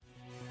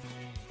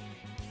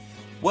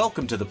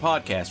Welcome to the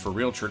podcast for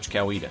Real Church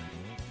Coweta.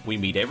 We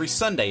meet every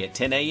Sunday at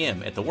 10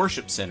 a.m. at the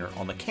Worship Center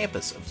on the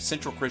campus of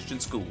Central Christian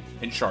School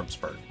in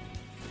Sharpsburg.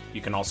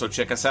 You can also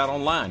check us out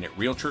online at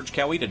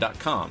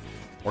realchurchcoweta.com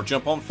or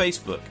jump on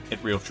Facebook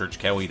at Real Church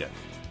Coweta.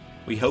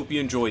 We hope you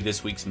enjoy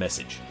this week's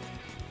message.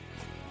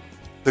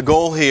 The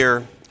goal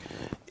here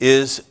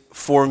is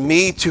for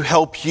me to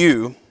help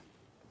you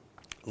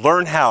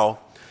learn how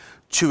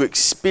to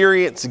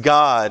experience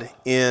God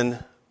in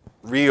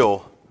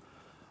real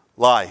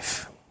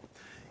life.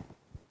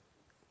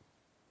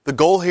 The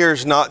goal here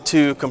is not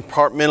to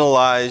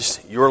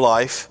compartmentalize your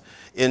life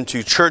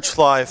into church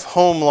life,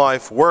 home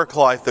life, work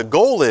life. The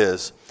goal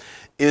is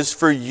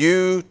for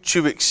you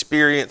to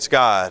experience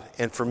God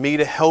and for me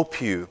to help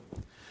you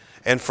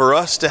and for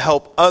us to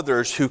help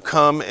others who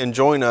come and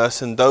join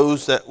us and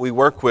those that we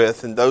work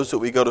with and those that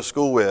we go to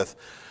school with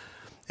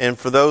and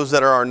for those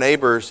that are our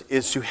neighbors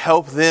is to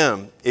help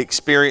them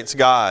experience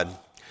God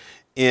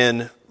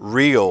in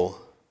real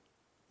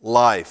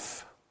life.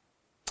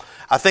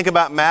 I think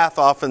about math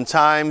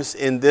oftentimes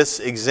in this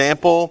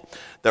example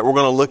that we're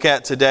going to look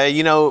at today.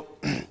 You know,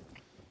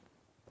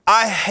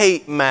 I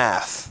hate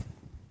math,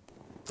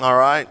 all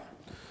right?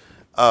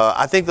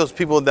 I think those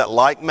people that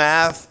like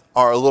math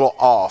are a little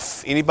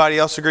off. Anybody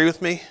else agree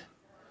with me?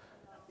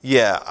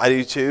 Yeah, I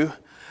do too.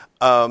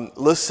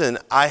 Listen,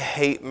 I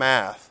hate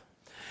math.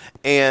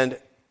 And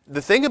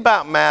the thing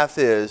about math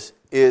is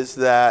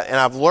that, and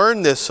I've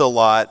learned this a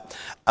lot.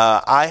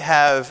 I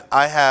have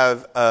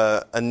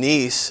a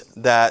niece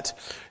that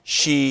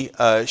she's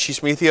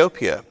from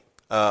Ethiopia.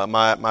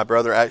 My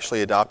brother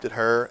actually adopted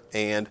her,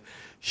 and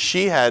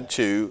she had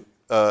to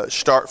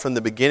start from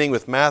the beginning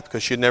with math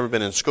because she had never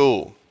been in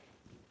school.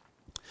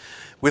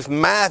 With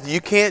math, you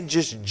can't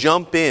just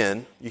jump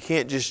in. You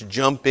can't just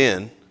jump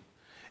in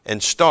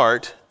and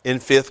start in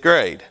 5th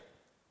grade.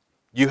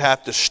 You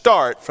have to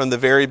start from the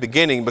very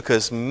beginning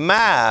because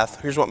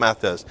math, here's what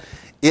math does.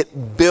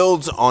 It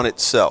builds on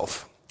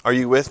itself. Are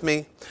you with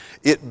me?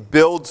 It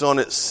builds on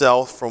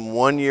itself from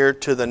one year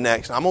to the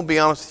next. I'm going to be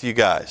honest with you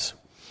guys.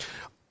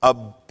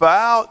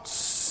 About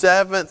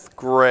 7th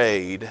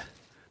grade,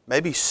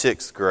 maybe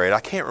 6th grade, I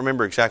can't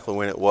remember exactly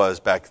when it was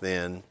back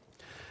then,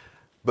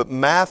 but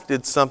math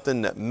did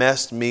something that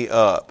messed me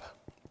up.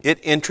 It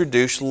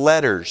introduced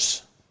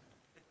letters.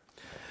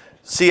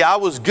 See, I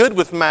was good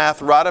with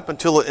math right up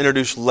until it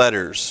introduced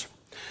letters.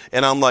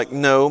 And I'm like,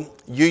 no,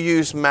 you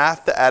use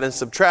math to add and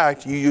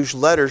subtract, you use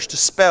letters to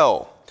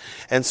spell.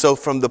 And so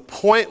from the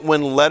point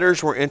when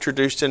letters were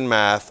introduced in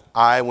math,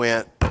 I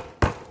went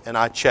and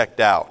I checked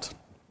out.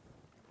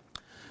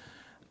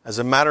 As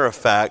a matter of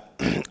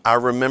fact, I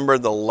remember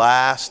the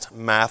last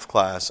math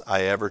class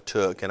I ever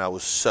took, and I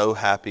was so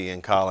happy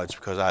in college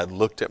because I had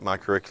looked at my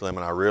curriculum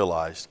and I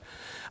realized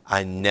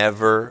I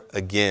never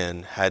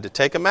again had to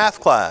take a math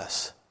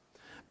class.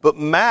 But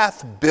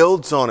math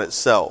builds on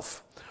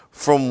itself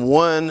from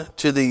one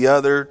to the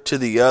other, to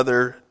the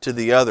other, to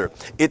the other.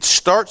 It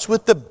starts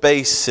with the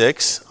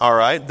basics, all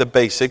right, the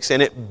basics,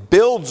 and it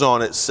builds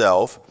on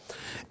itself.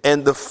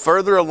 And the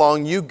further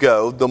along you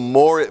go, the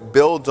more it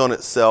builds on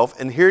itself.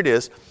 And here it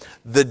is,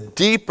 the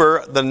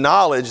deeper the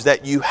knowledge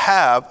that you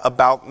have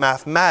about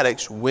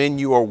mathematics when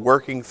you are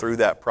working through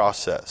that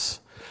process.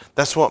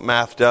 That's what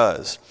math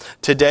does.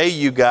 Today,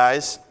 you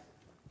guys,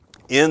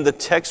 in the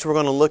text we're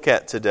going to look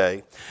at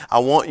today, I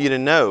want you to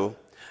know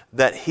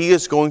that he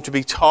is going to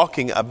be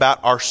talking about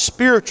our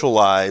spiritual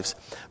lives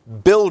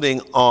building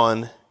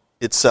on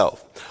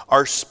itself.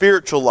 Our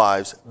spiritual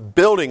lives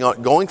building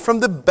on, going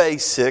from the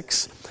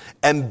basics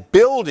and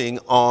building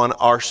on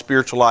our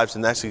spiritual lives.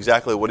 And that's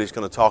exactly what he's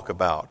going to talk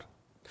about.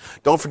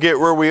 Don't forget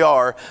where we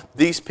are.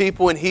 These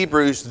people in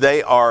Hebrews,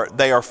 they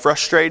are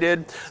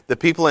frustrated. The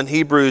people in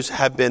Hebrews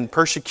have been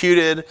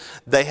persecuted.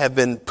 They have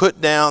been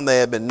put down. They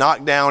have been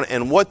knocked down.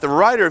 And what the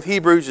writer of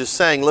Hebrews is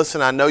saying, listen,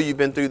 I know you've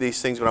been through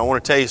these things, but I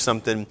want to tell you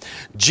something.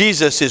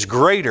 Jesus is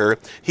greater.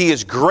 He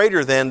is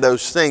greater than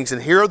those things.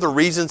 And here are the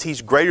reasons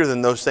he's greater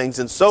than those things.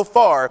 And so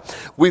far,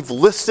 we've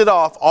listed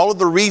off all of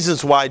the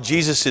reasons why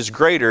Jesus is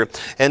greater.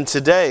 And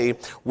today,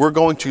 we're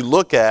going to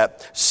look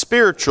at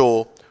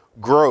spiritual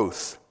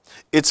growth.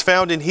 It's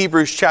found in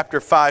Hebrews chapter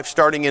 5,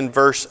 starting in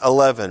verse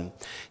 11.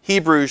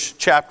 Hebrews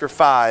chapter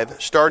 5,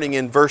 starting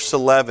in verse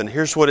 11.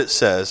 Here's what it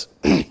says.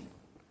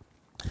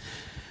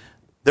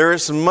 There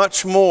is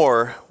much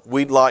more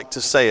we'd like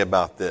to say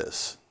about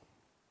this,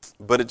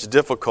 but it's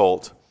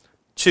difficult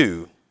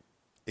to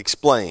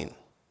explain.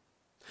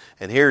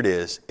 And here it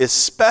is.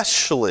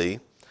 Especially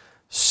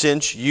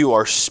since you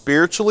are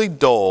spiritually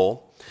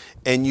dull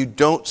and you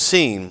don't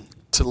seem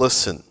to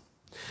listen.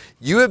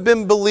 You have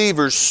been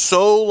believers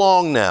so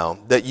long now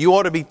that you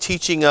ought to be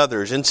teaching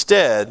others.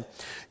 Instead,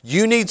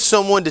 you need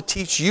someone to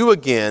teach you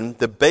again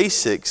the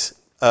basic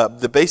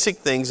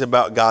things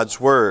about God's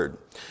Word.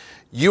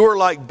 You are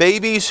like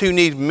babies who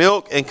need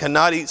milk and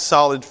cannot eat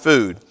solid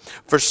food.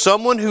 For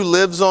someone who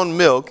lives on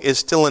milk is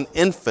still an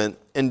infant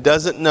and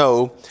doesn't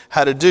know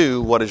how to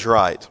do what is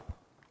right.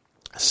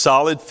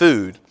 Solid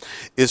food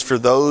is for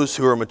those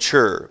who are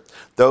mature,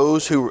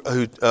 those who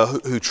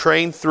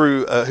train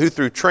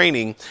through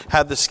training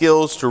have the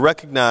skills to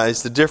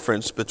recognize the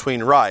difference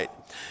between right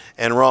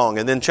and wrong.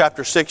 And then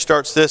chapter 6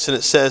 starts this, and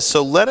it says,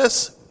 "So let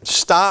us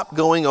stop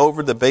going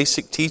over the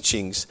basic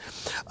teachings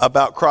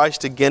about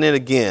Christ again and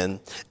again,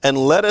 and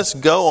let us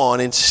go on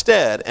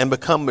instead and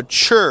become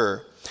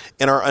mature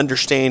in our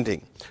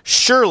understanding.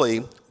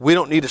 Surely we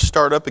don't need to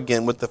start up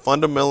again with the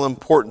fundamental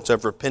importance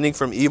of repenting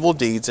from evil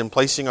deeds and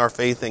placing our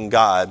faith in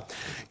God.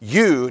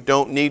 You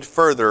don't need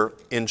further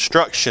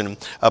instruction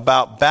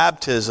about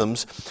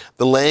baptisms,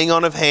 the laying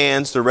on of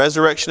hands, the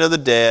resurrection of the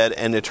dead,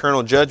 and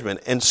eternal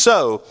judgment. And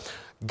so,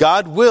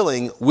 God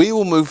willing, we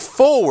will move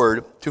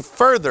forward to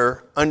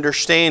further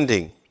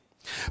understanding.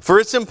 For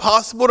it's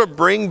impossible to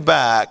bring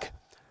back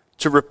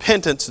to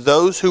repentance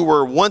those who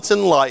were once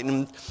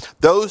enlightened,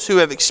 those who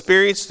have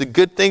experienced the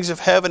good things of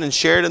heaven and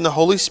shared in the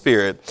Holy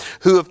Spirit,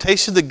 who have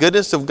tasted the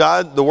goodness of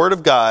God, the Word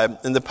of God,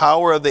 and the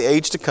power of the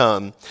age to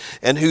come,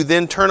 and who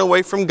then turn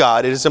away from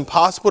God. It is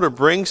impossible to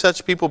bring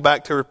such people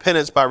back to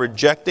repentance by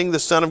rejecting the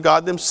Son of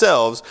God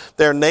themselves.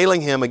 They are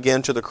nailing Him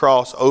again to the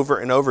cross over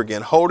and over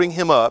again, holding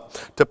Him up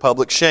to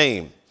public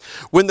shame.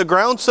 When the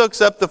ground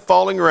soaks up the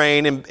falling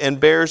rain and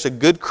bears a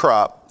good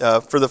crop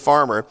for the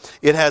farmer,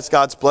 it has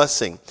God's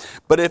blessing.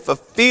 But if a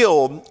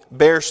field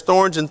bears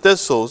thorns and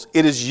thistles,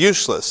 it is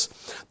useless.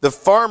 The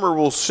farmer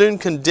will soon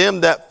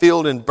condemn that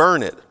field and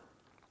burn it."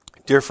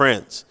 Dear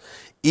friends,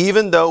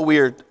 even though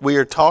we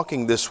are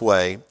talking this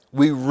way,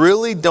 we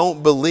really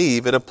don't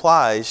believe it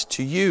applies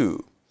to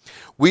you.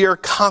 We are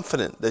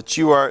confident that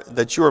you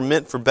are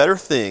meant for better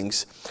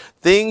things,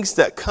 things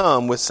that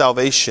come with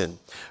salvation.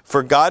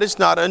 For God is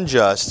not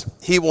unjust.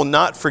 He will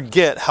not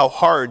forget how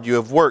hard you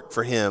have worked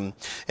for Him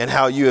and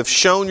how you have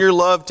shown your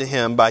love to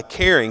Him by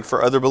caring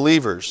for other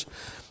believers,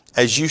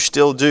 as you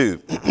still do.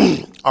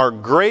 Our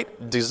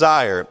great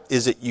desire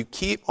is that you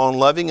keep on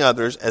loving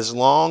others as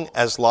long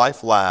as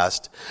life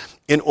lasts,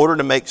 in order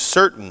to make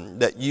certain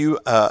that you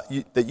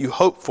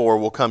hope for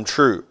will come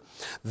true.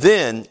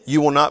 Then you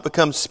will not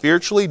become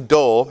spiritually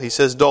dull, he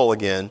says dull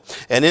again,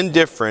 and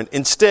indifferent.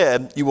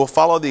 Instead, you will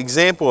follow the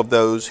example of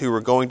those who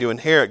are going to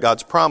inherit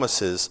God's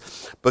promises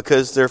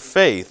because of their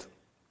faith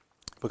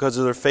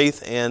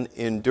and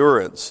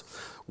endurance.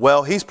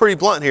 Well, he's pretty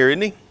blunt here,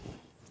 isn't he?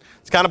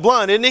 It's kind of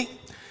blunt, isn't he?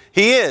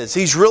 He is.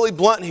 He's really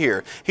blunt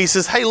here. He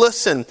says, hey,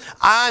 listen,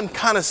 I'm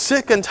kind of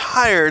sick and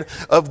tired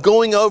of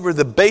going over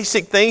the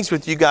basic things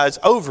with you guys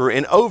over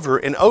and over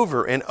and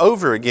over and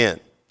over again.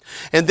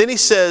 And then he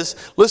says,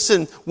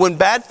 listen, when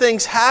bad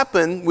things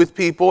happen with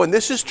people, and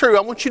this is true,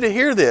 I want you to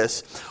hear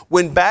this.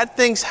 When bad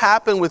things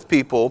happen with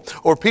people,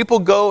 or people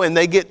go and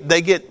they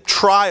get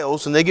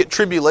trials and they get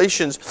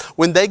tribulations,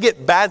 when they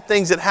get bad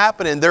things that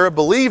happen and they're a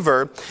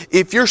believer,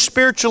 if you're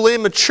spiritually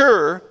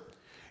immature,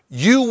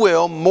 you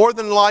will more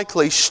than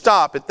likely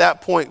stop at that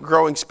point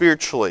growing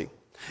spiritually.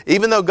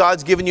 Even though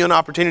God's given you an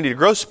opportunity to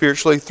grow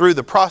spiritually through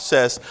the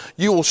process,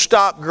 you will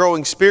stop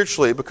growing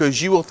spiritually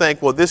because you will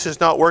think, well, this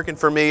is not working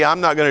for me. I'm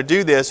not going to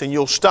do this. And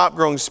you'll stop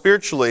growing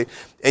spiritually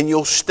and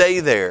you'll stay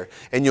there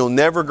and you'll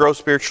never grow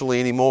spiritually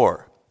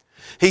anymore.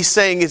 He's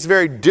saying it's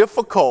very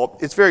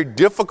difficult. It's very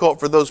difficult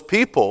for those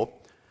people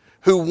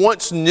who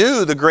once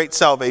knew the great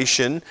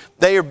salvation.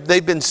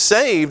 They've been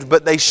saved,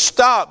 but they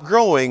stop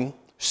growing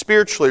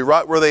spiritually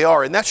right where they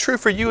are. And that's true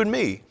for you and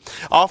me.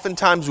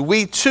 Oftentimes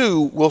we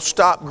too will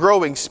stop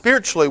growing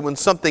spiritually when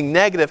something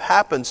negative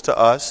happens to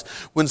us,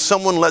 when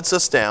someone lets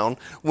us down,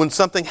 when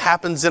something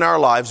happens in our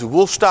lives,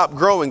 we'll stop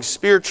growing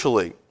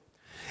spiritually.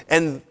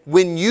 And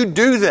when you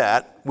do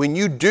that,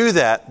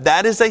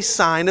 that is a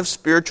sign of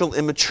spiritual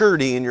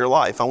immaturity in your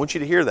life. I want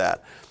you to hear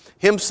that.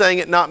 Him saying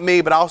it, not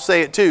me, but I'll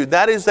say it too.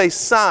 That is a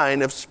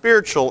sign of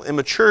spiritual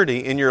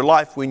immaturity in your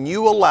life when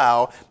you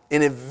allow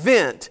an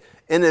event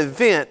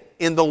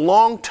in the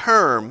long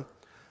term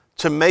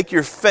to make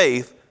your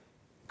faith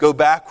go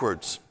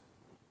backwards.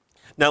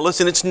 Now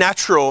listen, it's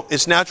natural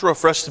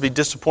for us to be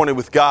disappointed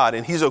with God,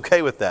 and He's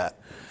okay with that.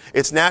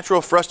 It's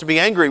natural for us to be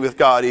angry with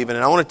God even,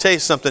 and I want to tell you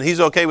something,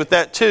 He's okay with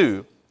that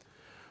too.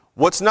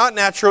 What's not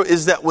natural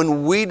is that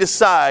when we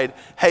decide,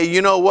 hey,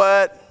 you know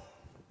what?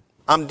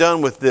 I'm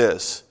done with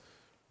this.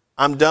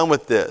 I'm done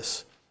with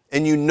this.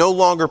 And you no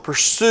longer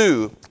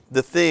pursue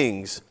the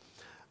things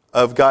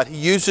of God. He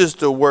uses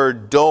the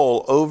word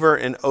dull over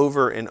and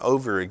over and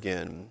over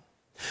again.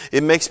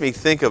 It makes me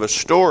think of a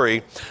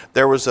story.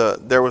 There was a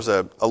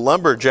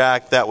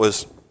lumberjack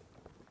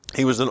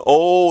he was an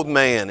old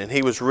man and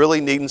he was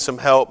really needing some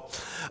help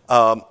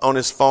on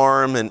his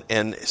farm,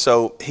 and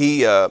so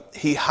he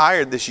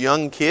hired this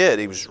young kid.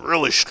 He was a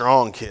really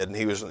strong kid, and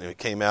he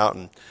came out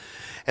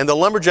and the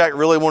lumberjack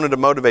really wanted to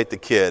motivate the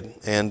kid,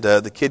 and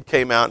the kid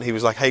came out and he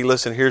was like, hey,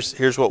 listen,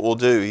 here's what we'll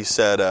do. He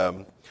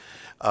said,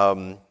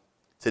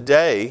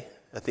 today,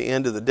 at the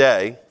end of the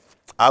day,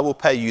 I will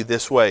pay you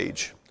this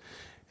wage.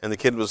 And the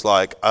kid was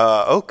like,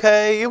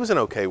 okay. It was an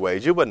okay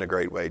wage. It wasn't a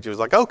great wage. It was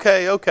like,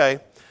 okay.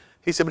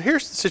 He said, but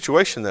here's the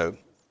situation though.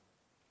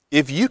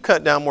 If you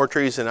cut down more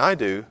trees than I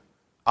do,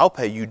 I'll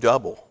pay you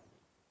double.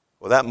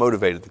 Well, that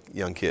motivated the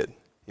young kid.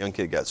 The young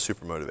kid got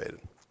super motivated.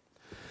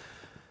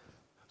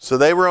 So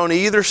they were on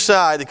either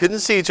side. They couldn't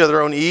see each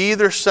other, on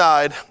either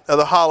side of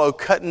the hollow,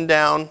 cutting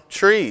down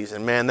trees.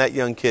 And man, that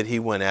young kid, he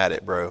went at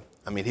it, bro.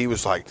 I mean, he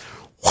was like,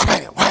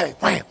 wham, wham,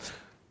 wham.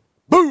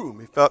 Boom.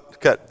 He felt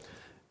cut.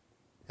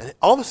 And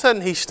all of a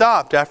sudden, he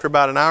stopped after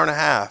about an hour and a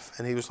half.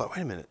 And he was like,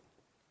 wait a minute.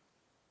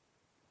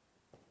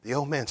 The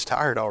old man's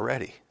tired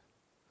already.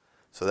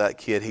 So that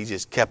kid, he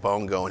just kept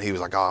on going. He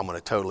was like, oh, I'm going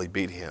to totally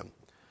beat him.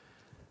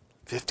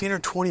 15 or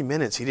 20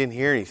 minutes, he didn't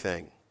hear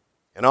anything.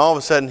 And all of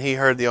a sudden, he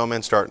heard the old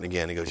man starting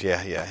again. He goes,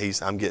 yeah,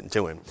 I'm getting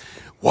to him.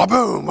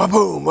 Wa-boom,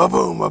 wa-boom,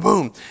 wa-boom,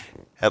 wa-boom.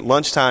 At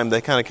lunchtime, they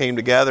kind of came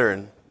together,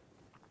 and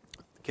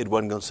the kid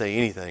wasn't going to say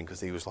anything because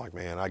he was like,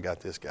 man, I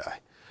got this guy.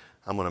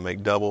 I'm going to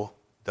make double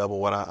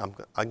what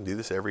I can do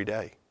this every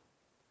day.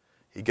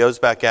 He goes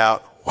back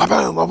out,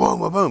 wa-boom, wa-boom,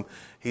 wa-boom.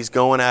 He's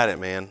going at it,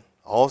 man.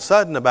 All of a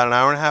sudden, about an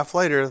hour and a half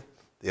later,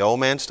 the old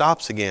man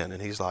stops again,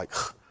 and he's like,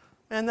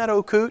 man, that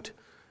old coot,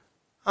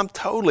 I'm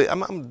totally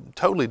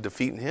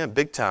defeating him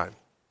big time.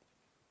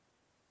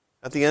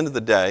 At the end of the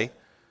day,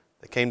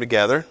 they came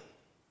together,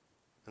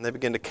 and they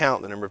began to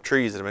count the number of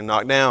trees that had been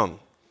knocked down.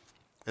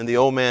 And the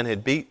old man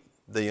had beat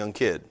the young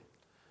kid.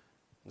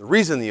 The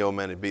reason the old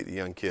man had beat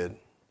the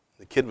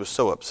kid was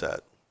so upset.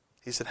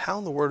 He said, how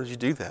in the world did you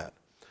do that?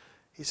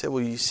 He said,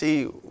 well, you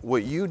see,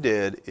 what you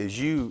did is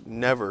you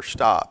never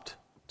stopped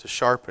to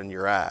sharpen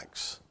your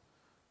axe.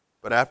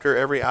 But after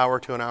every hour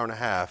to an hour and a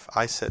half,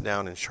 I sat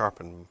down and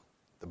sharpened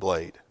the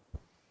blade.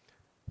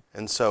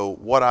 And so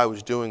what I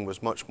was doing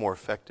was much more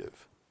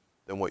effective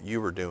than what you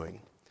were doing.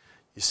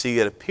 You see,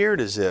 it appeared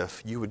as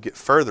if you would get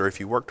further if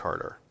you worked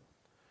harder.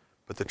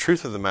 But the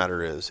truth of the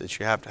matter is that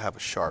you have to have a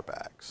sharp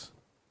axe.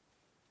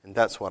 And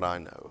that's what I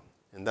know.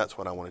 And that's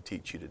what I want to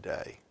teach you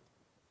today.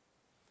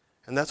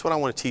 And that's what I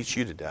want to teach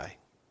you today.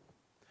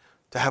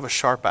 To have a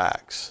sharp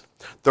axe.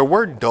 The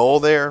word dull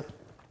there,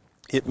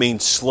 it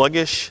means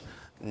sluggish,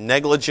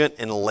 negligent,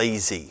 and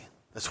lazy.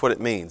 That's what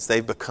it means.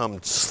 They've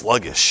become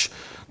sluggish.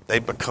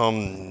 They've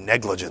become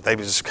negligent. They've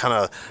just kind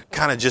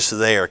of just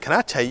there. Can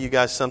I tell you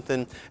guys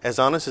something? As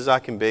honest as I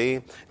can be,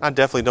 I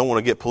definitely don't want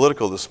to get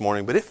political this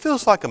morning, but it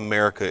feels like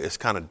America is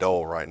kind of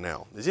dull right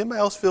now. Does anybody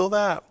else feel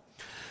that?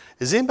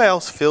 Does anybody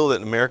else feel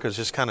that America is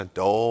just kind of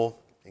dull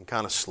and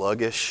kind of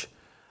sluggish?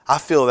 I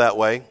feel that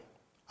way.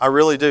 I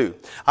really do.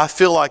 I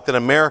feel like that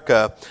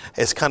America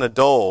is kind of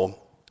dull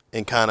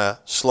and kind of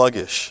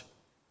sluggish.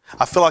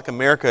 I feel like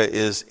America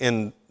is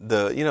in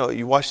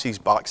you watch these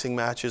boxing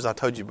matches. I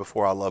told you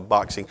before I love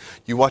boxing.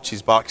 You watch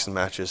these boxing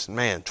matches,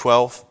 man,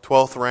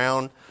 12th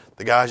round,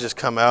 the guys just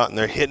come out and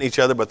they're hitting each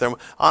other. But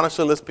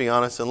honestly, let's be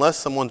honest, unless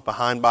someone's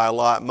behind by a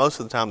lot, most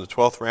of the time the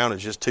 12th round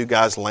is just two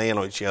guys laying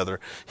on each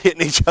other,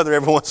 hitting each other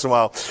every once in a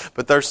while.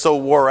 But they're so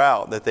wore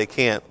out that they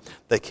can't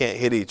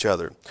hit each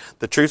other.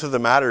 The truth of the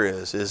matter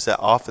is that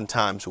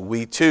oftentimes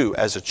we too,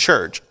 as a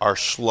church, are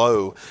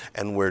slow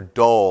and we're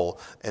dull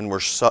and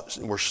we're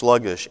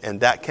sluggish, and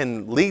that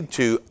can lead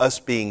to us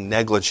being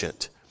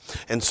negligent.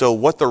 And so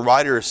what the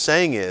writer is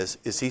saying is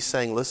he's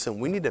saying, listen,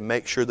 we need to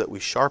make sure that we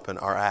sharpen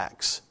our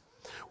axe.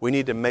 We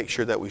need to make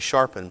sure that we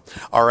sharpen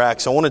our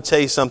axe. I want to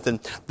tell you something.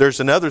 There's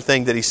another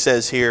thing that he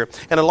says here,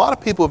 and a lot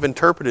of people have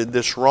interpreted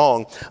this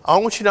wrong. I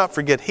want you to not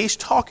forget, he's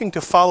talking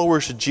to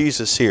followers of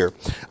Jesus here.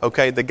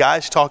 Okay, the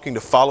guy's talking to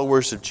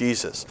followers of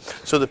Jesus.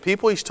 So the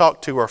people he's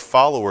talked to are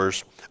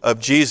followers of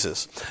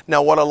Jesus.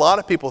 Now, what a lot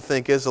of people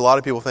think,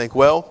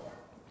 well,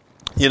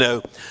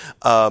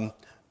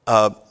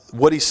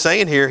 what he's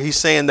saying here, he's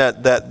saying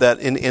that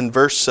in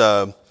verse...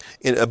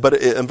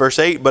 in verse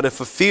 8, but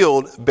if a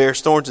field bears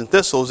thorns and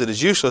thistles, it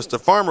is useless. The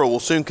farmer will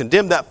soon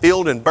condemn that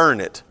field and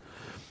burn it.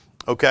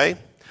 Okay?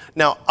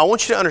 Now, I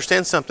want you to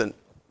understand something.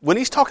 When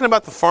he's talking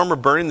about the farmer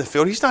burning the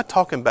field, he's not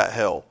talking about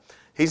hell.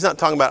 He's not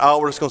talking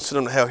about, we're just going to sit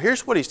on the hell.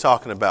 Here's what he's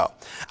talking about.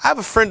 I have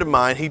a friend of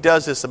mine, he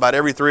does this about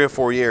every 3 or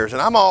 4 years,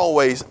 and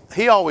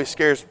he always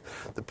scares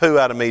the poo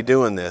out of me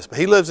doing this. But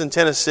he lives in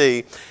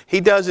Tennessee.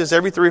 He does this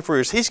every 3 or 4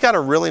 years. He's got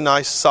a really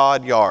nice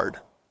sod yard.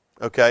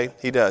 Okay,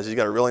 he does. He's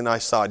got a really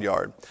nice sod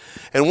yard.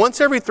 And once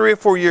every 3 or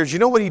 4 years, you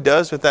know what he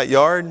does with that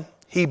yard?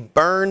 He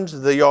burns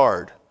the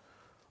yard.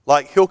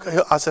 Like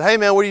I said, hey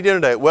man, what are you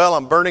doing today? Well,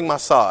 I'm burning my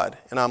sod.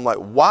 And I'm like,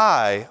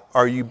 why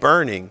are you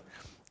burning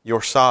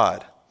your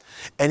sod?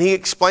 And he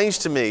explains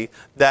to me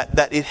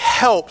that it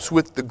helps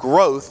with the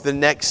growth the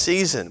next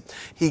season.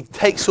 He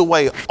takes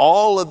away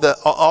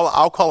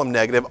I'll call them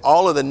negative,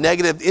 all of the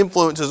negative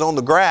influences on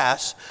the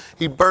grass.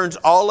 He burns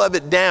all of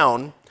it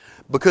down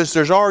because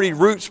there's already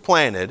roots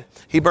planted.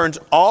 He burns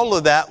all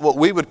of that, what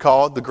we would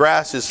call the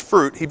grass is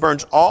fruit. He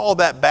burns all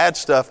that bad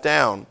stuff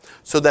down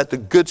so that the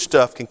good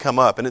stuff can come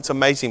up. And it's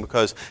amazing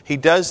because he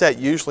does that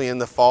usually in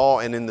the fall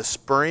and in the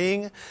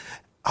spring.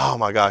 Oh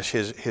my gosh,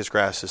 his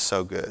grass is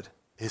so good.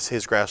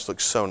 His grass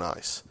looks so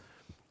nice.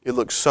 It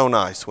looks so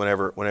nice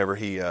whenever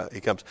he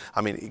comes.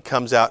 I mean, he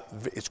comes out,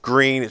 it's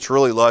green, it's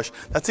really lush.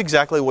 That's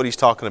exactly what he's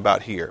talking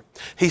about here.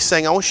 He's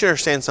saying, I want you to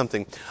understand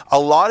something. A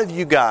lot of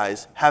you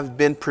guys have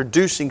been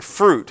producing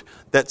fruit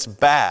that's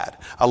bad.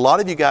 A lot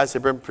of you guys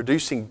have been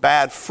producing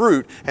bad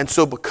fruit. And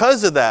so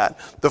because of that,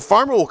 the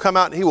farmer will come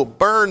out and he will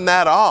burn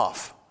that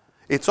off.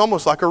 It's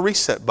almost like a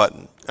reset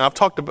button. And I've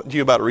talked to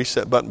you about a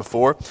reset button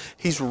before.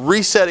 He's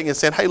resetting and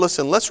saying, hey,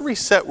 listen, let's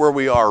reset where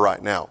we are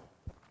right now.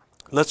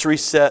 Let's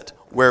reset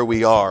where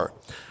we are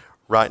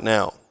right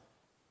now.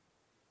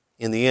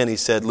 In the end, he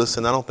said,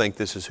 listen, I don't think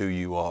this is who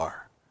you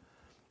are.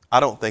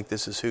 I don't think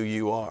this is who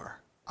you are.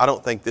 I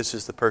don't think this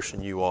is the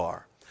person you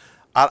are.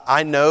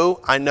 I know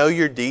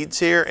your deeds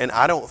here, and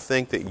I don't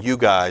think that you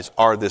guys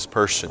are this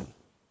person.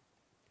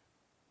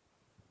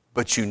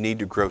 But you need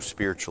to grow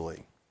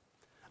spiritually.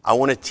 I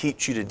want to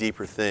teach you the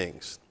deeper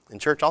things. And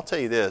church, I'll tell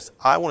you this,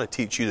 I want to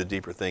teach you the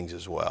deeper things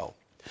as well.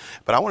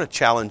 But I want to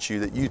challenge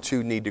you that you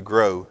too need to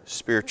grow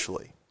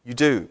spiritually. You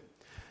do.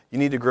 You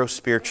need to grow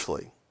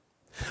spiritually.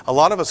 A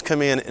lot of us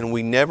come in and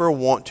we never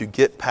want to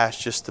get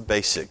past just the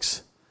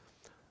basics.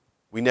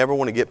 We never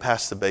want to get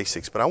past the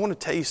basics. But I want to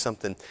tell you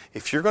something.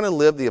 If you're going to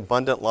live the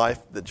abundant life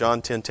that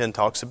John 10:10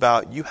 talks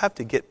about, you have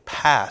to get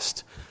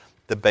past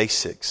the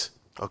basics.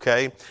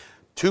 Okay?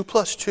 2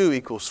 +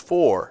 2 =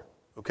 4.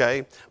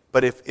 Okay?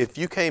 But if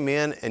you came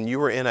in and you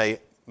were in a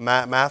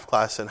math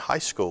class in high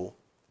school,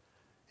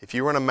 if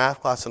you were in a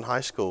math class in high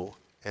school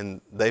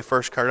and they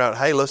first carried out,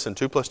 hey, listen,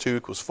 2 +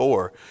 2 =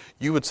 4,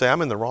 you would say,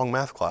 I'm in the wrong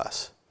math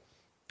class.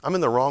 I'm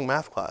in the wrong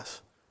math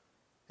class.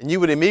 And you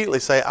would immediately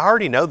say, I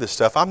already know this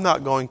stuff. I'm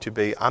not going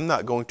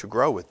to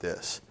grow with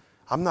this.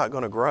 I'm not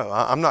going to grow.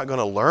 I'm not going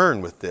to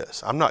learn with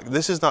this.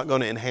 This is not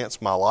going to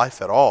enhance my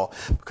life at all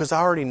because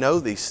I already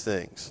know these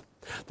things.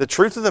 The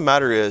truth of the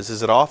matter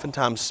is that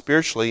oftentimes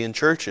spiritually in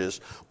churches,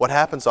 what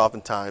happens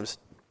oftentimes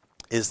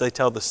is they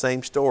tell the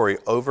same story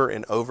over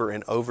and over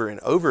and over and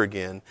over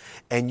again,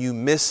 and you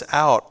miss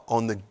out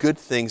on the good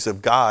things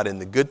of God,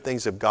 and the good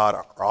things of God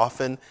are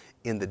often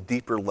in the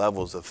deeper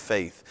levels of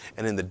faith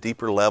and in the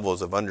deeper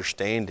levels of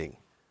understanding.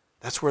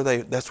 That's where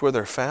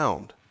they're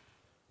found.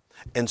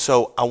 And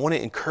so I want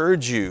to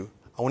encourage you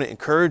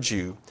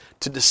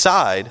to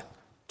decide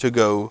to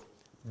go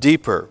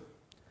deeper.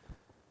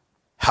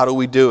 How do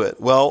we do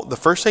it? Well, the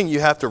first thing you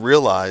have to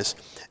realize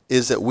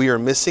is that we are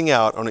missing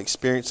out on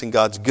experiencing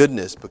God's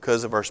goodness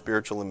because of our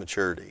spiritual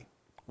immaturity.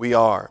 We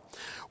are.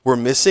 We're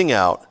missing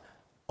out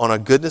on a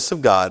goodness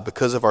of God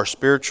because of our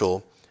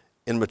spiritual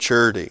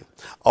immaturity.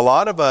 A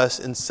lot of us,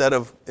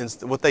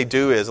 what they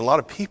do is, a lot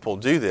of people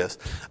do this.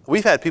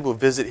 We've had people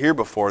visit here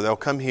before. They'll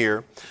come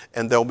here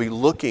and they'll be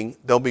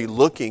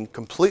looking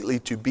completely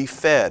to be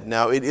fed.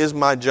 Now, it is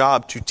my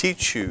job to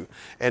teach you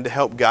and to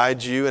help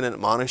guide you and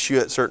admonish you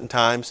at certain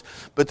times.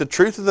 But the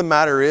truth of the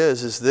matter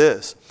is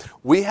this.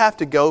 We have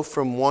to go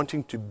from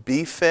wanting to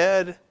be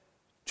fed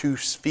to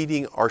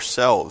feeding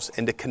ourselves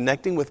and to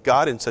connecting with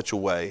God in such a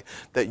way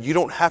that you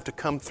don't have to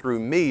come through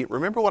me.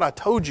 Remember what I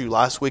told you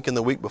last week and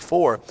the week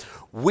before.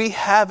 We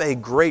have a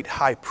great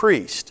high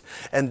priest,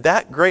 and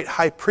that great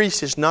high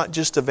priest is not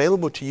just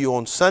available to you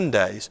on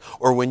Sundays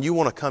or when you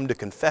want to come to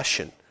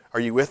confession. Are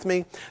you with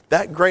me?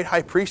 That great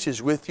high priest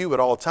is with you at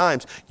all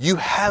times. You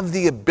have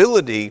the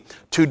ability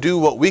to do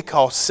what we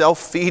call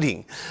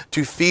self-feeding,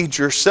 to feed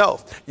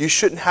yourself. You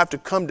shouldn't have to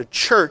come to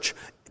church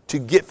to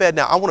get fed.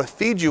 Now, I want to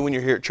feed you when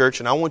you're here at church,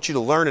 and I want you to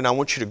learn and I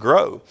want you to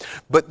grow.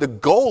 But the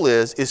goal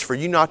is for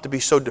you not to be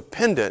so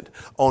dependent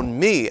on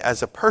me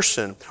as a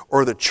person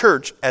or the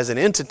church as an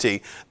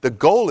entity. The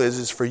goal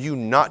is for you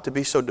not to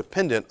be so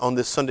dependent on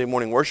this Sunday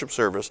morning worship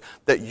service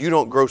that you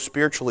don't grow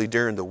spiritually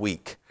during the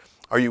week.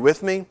 Are you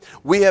with me?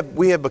 We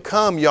have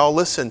become, y'all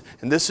listen,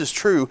 and this is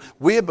true,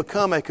 we have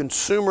become a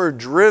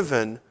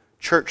consumer-driven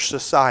church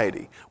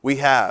society.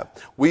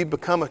 We've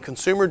become a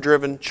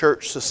consumer-driven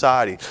church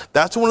society.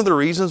 That's one of the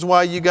reasons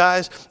why, you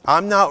guys,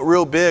 I'm not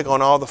real big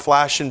on all the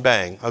flash and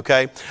bang,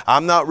 okay?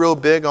 I'm not real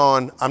big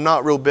on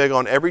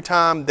every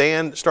time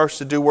Dan starts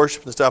to do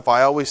worship and stuff,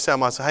 I always tell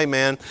him, I say, hey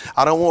man,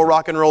 I don't want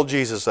rock and roll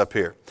Jesus up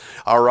here.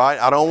 All right?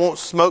 I don't want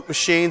smoke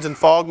machines and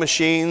fog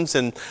machines,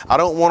 and I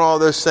don't want all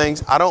those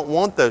things. I don't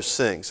want those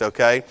things,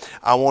 okay?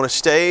 I want a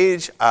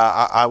stage,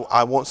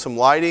 I want some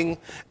lighting,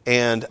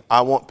 and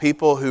I want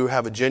people who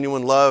have a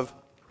genuine love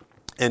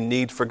and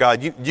need for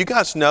God. You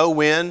guys know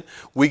when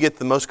we get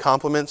the most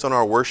compliments on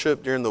our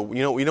worship during the,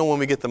 you know when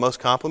we get the most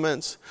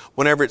compliments?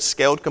 Whenever it's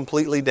scaled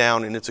completely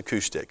down and it's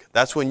acoustic.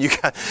 That's when you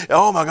got,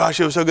 oh my gosh,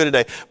 it was so good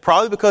today.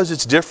 Probably because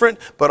it's different,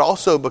 but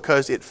also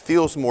because it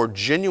feels more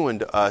genuine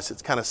to us.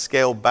 It's kind of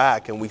scaled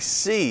back, and we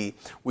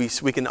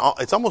can,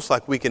 it's almost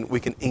like we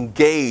can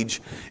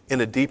engage in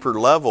a deeper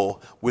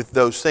level with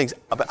those things.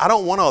 But I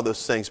don't want all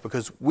those things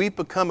because we've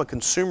become a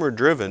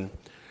consumer-driven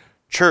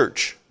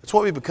church. That's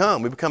what we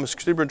become. We become a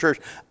consumer church.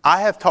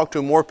 I have talked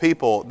to more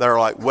people that are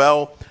like,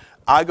 well,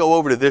 I go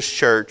over to this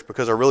church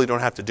because I really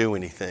don't have to do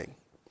anything.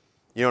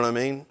 You know what I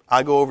mean?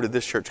 I go over to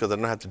this church because I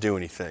don't have to do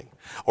anything.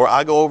 Or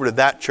I go over to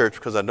that church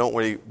because I don't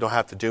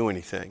have to do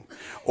anything.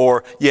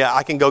 Or, yeah,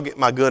 I can go get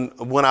my good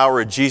 1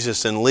 hour of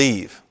Jesus and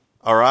leave.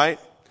 All right?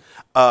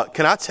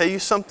 Can I tell you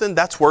something?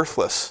 That's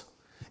worthless.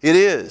 It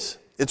is.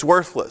 It's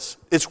worthless.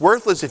 It's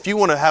worthless if you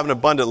want to have an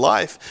abundant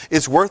life.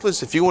 It's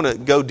worthless if you want to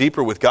go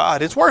deeper with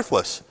God. It's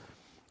worthless.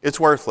 It's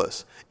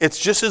worthless. It's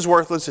just as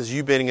worthless as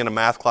you being in a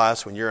math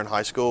class when you're in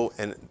high school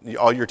and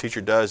all your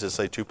teacher does is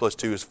say 2 plus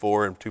 2 is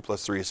 4 and 2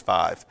 plus 3 is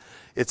 5.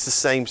 It's the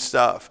same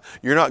stuff.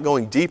 You're not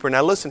going deeper.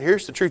 Now listen,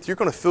 here's the truth. You're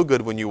going to feel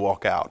good when you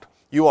walk out.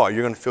 You are.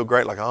 You're going to feel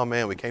great like, oh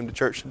man, we came to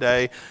church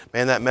today.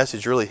 Man, that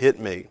message really hit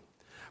me.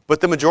 But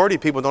the majority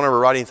of people don't ever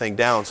write anything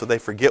down, so they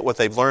forget what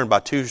they've learned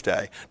by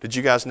Tuesday. Did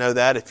you guys know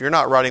that? If you're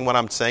not writing what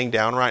I'm saying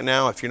down right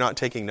now, if you're not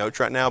taking notes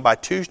right now, by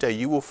Tuesday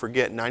you will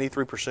forget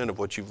 93% of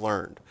what you've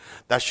learned.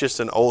 That's just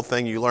an old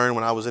thing you learned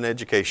when I was in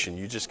education.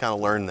 You just kind of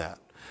learned that.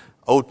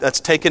 Oh, that's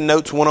taking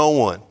notes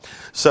 101.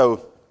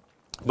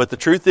 But the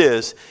truth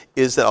is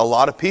that a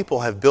lot of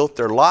people have built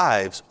their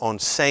lives on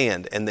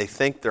sand, and they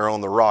think they're on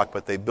the rock,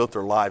 but they built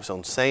their lives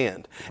on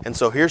sand. And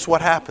so here's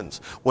what happens.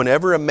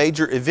 Whenever a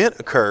major event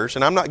occurs,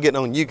 and I'm not getting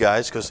on you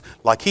guys because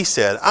like he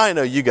said, I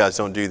know you guys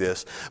don't do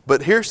this,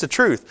 but here's the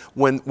truth.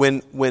 When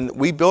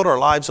we build our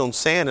lives on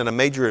sand and a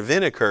major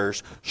event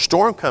occurs,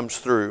 storm comes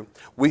through,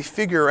 we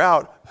figure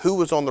out who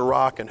was on the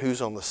rock and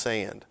who's on the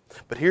sand.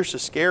 But here's the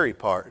scary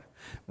part.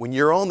 When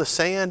you're on the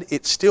sand,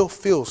 it still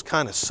feels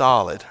kind of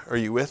solid. Are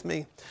you with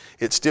me?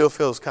 It still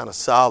feels kind of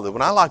solid.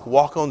 When I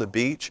walk on the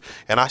beach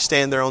and I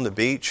stand there on the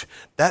beach,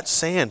 that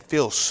sand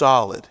feels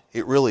solid.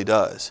 It really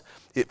does.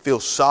 It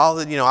feels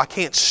solid. You know, I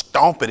can't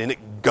stomp it and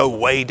it go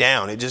way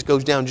down. It just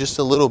goes down just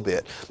a little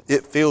bit.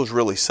 It feels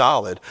really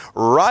solid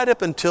right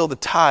up until the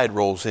tide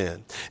rolls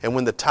in. And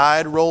when the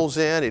tide rolls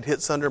in, it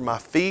hits under my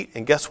feet,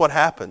 and guess what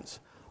happens?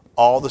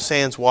 All the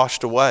sand's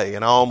washed away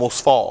and I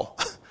almost fall.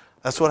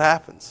 That's what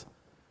happens.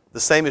 The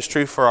same is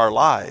true for our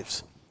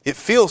lives. It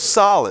feels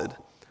solid.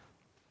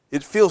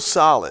 It feels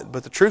solid.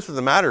 But the truth of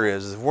the matter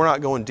is if we're not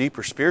going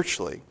deeper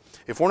spiritually,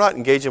 if we're not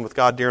engaging with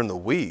God during the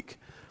week,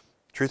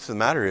 the truth of the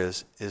matter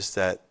is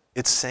that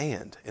it's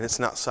sand and it's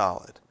not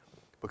solid.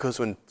 Because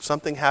when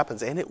something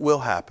happens, and it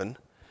will happen,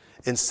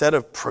 instead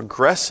of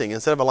progressing,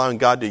 instead of allowing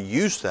God to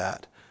use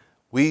that,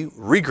 we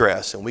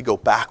regress and we go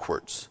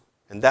backwards.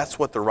 And that's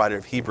what the writer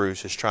of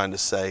Hebrews is trying to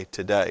say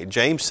today.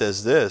 James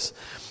says this.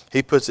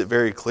 He puts it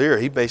very clear.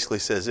 He basically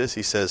says this.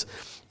 He says,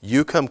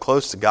 you come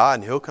close to God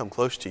and He'll come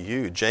close to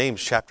you.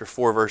 James chapter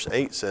 4 verse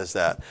 8 says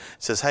that. It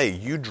says, hey,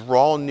 you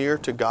draw near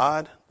to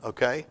God,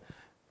 okay?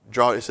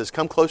 It says,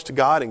 come close to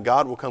God and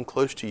God will come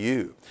close to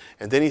you.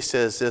 And then he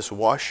says this,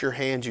 wash your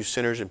hands, you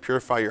sinners, and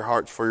purify your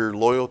hearts, for your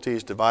loyalty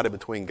is divided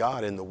between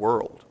God and the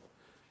world.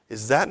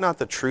 Is that not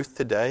the truth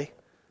today?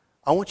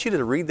 I want you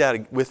to read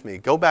that with me.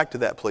 Go back to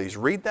that, please.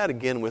 Read that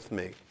again with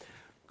me.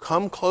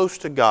 Come close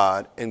to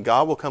God, and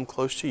God will come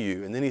close to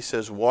you. And then he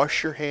says,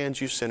 wash your hands,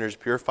 you sinners,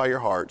 purify your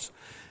hearts.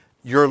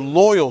 Your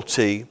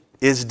loyalty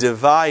is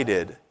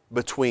divided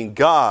between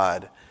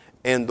God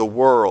and the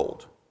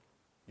world.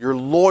 Your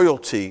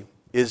loyalty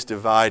is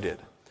divided.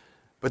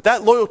 But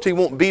that loyalty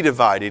won't be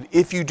divided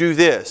if you do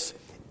this.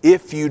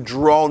 If you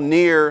draw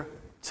near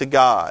to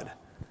God,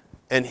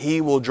 and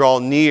He will draw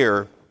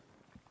near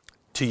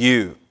to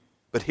you.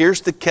 But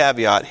here's the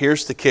caveat,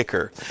 here's the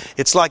kicker.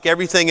 It's like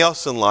everything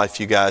else in life,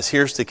 you guys.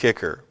 Here's the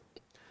kicker.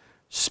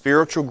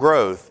 Spiritual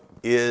growth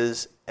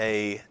is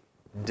a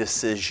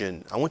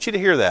decision. I want you to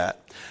hear that.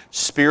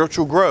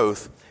 Spiritual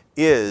growth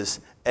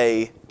is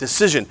a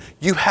decision.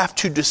 You have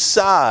to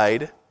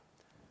decide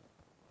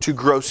to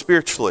grow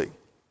spiritually.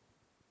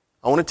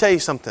 I want to tell you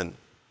something.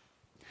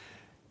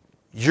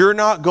 You're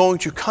not going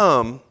to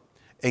come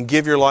and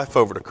give your life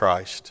over to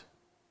Christ,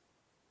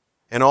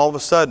 and all of a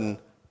sudden,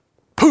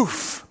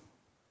 poof,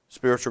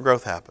 spiritual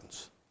growth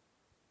happens.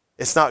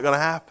 It's not going to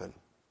happen.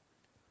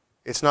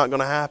 It's not going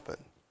to happen.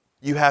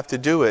 You have to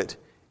do it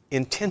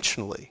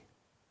intentionally.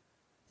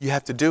 You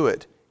have to do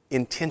it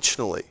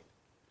intentionally.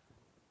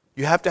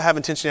 You have to have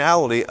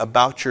intentionality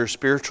about your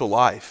spiritual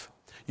life.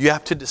 You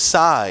have to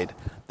decide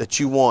that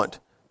you want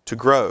to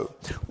grow.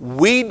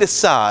 We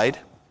decide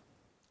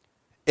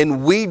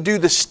and we do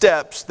the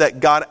steps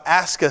that God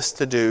asks us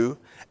to do,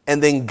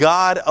 and then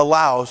God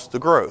allows the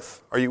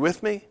growth. Are you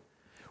with me?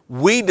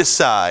 We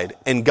decide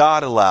and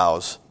God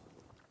allows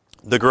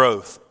the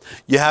growth.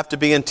 You have to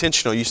be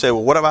intentional. You say,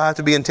 well, what do I have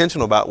to be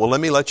intentional about? Well,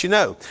 let me let you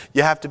know.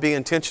 You have to be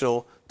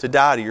intentional to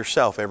die to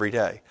yourself every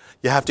day.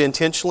 You have to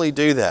intentionally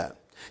do that.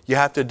 You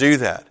have to do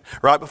that.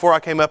 Right before I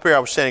came up here, I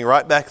was standing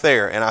right back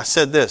there, and I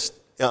said this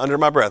under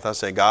my breath. I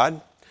said, God,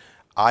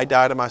 I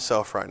die to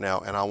myself right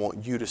now, and I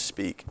want you to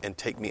speak and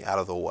take me out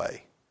of the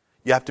way.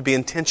 You have to be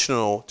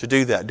intentional to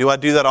do that. Do I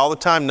do that all the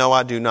time? No,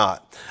 I do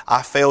not.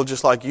 I fail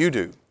just like you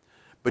do.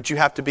 But you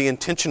have to be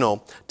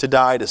intentional to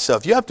die to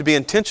self. You have to be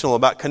intentional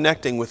about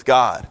connecting with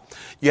God.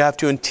 You have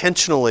to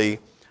intentionally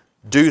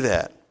do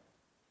that.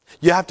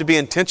 You have to be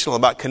intentional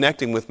about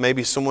connecting with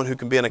maybe someone who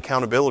can be an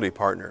accountability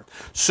partner,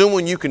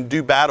 someone you can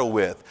do battle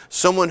with,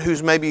 someone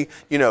who's maybe,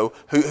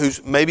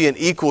 who's maybe an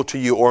equal to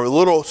you or a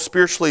little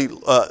spiritually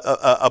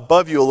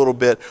above you a little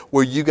bit,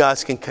 where you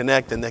guys can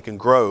connect and they can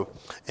grow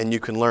and you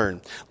can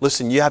learn.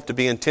 Listen, you have to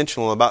be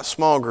intentional about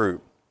small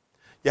group.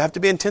 You have to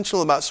be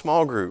intentional about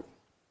small group.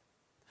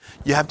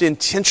 You have to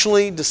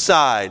intentionally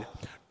decide,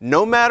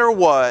 no matter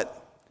what,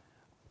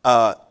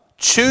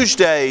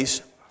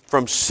 Tuesdays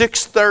from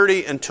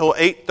 6:30 until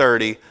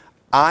 8:30,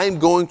 I'm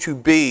going to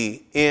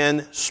be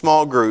in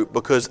small group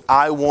because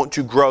I want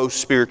to grow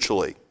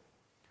spiritually.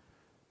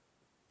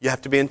 You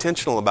have to be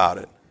intentional about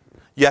it.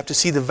 You have to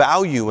see the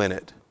value in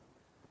it.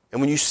 And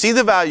when you see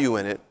the value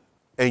in it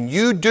and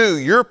you do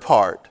your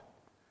part,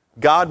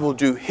 God will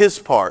do His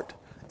part.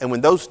 And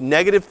when those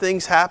negative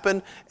things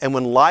happen, and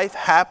when life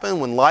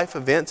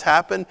events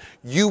happen,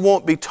 you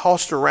won't be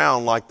tossed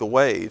around like the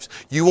waves.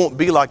 You won't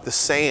be like the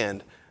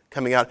sand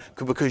coming out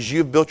because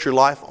you've built your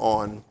life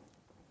on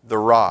the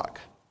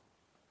rock.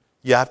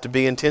 You have to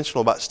be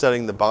intentional about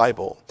studying the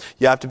Bible.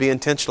 You have to be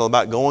intentional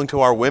about going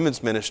to our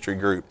women's ministry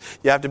group.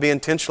 You have to be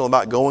intentional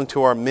about going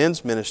to our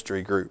men's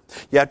ministry group.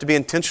 You have to be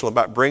intentional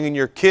about bringing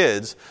your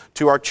kids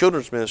to our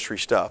children's ministry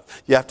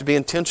stuff. You have to be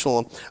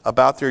intentional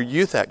about their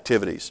youth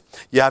activities.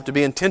 You have to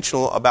be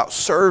intentional about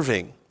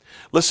serving.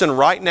 Listen,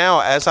 right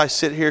now, as I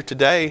sit here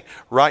today,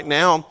 right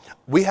now,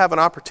 we have an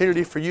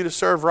opportunity for you to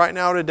serve right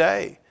now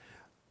today.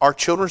 Our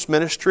children's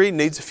ministry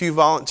needs a few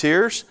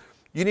volunteers.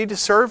 You need to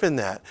serve in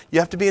that. You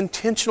have to be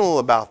intentional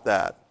about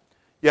that.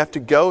 You have to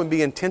go and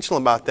be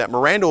intentional about that.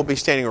 Miranda will be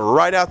standing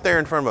right out there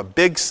in front of a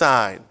big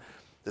sign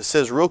that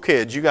says, Real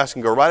Kids. You guys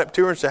can go right up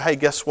to her and say, hey,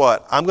 guess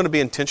what? I'm going to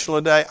be intentional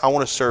today. I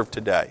want to serve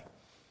today.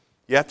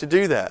 You have to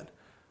do that.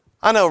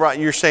 I know, right?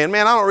 You're saying,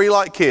 man, I don't really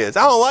like kids.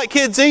 I don't like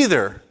kids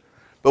either.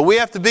 But we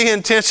have to be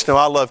intentional.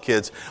 I love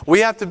kids.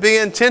 We have to be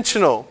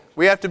intentional.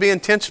 We have to be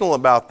intentional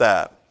about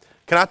that.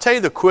 Can I tell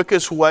you the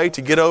quickest way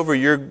to get over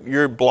your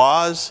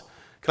blahs?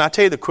 Can I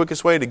tell you the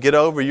quickest way to get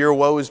over your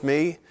woe is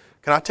me?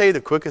 Can I tell you the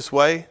quickest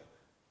way?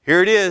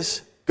 Here it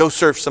is. Go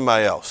serve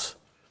somebody else.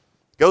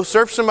 Go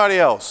serve somebody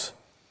else.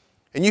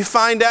 And you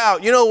find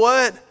out, you know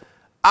what?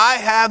 I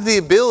have the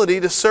ability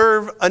to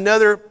serve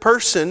another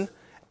person.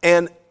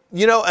 And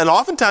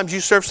oftentimes you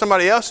serve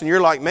somebody else and you're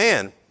like,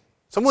 man,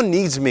 someone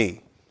needs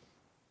me.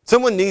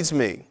 Someone needs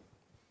me.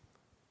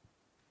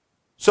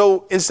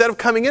 So instead of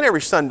coming in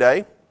every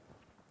Sunday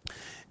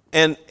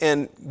and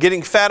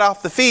getting fat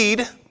off the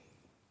feed,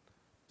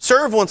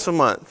 serve once a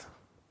month.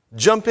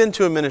 Jump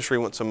into a ministry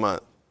once a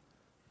month.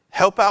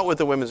 Help out with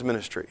the women's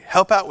ministry.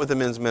 Help out with the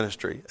men's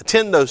ministry.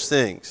 Attend those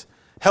things.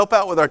 Help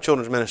out with our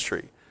children's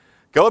ministry.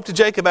 Go up to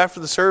Jacob after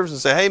the service and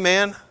say, hey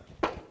man,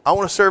 I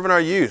want to serve in our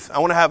youth. I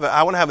want to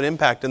have an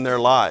impact in their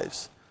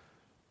lives.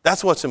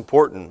 That's what's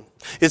important.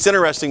 It's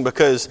interesting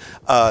because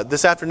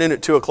this afternoon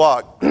at 2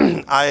 o'clock,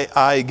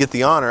 I get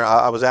the honor.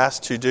 I was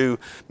asked to do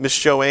Miss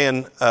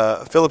Joanne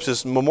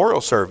Phillips'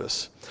 memorial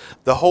service.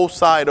 The whole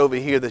side over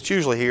here that's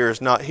usually here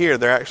is not here.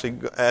 They're actually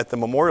at the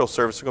memorial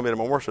service. They're going to be at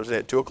a memorial service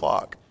at 2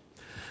 o'clock.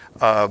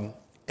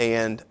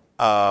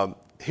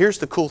 Here's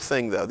the cool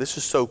thing, though. This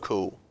is so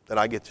cool that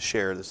I get to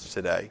share this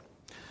today.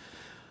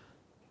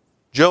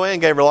 Joanne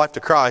gave her life to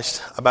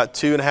Christ about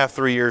 2.5,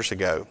 3 years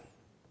ago.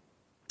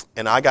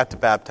 And I got to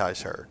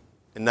baptize her.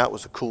 And that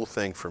was a cool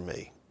thing for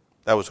me.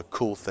 That was a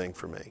cool thing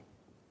for me.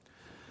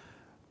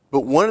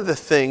 But one of the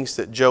things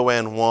that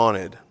Joanne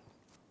wanted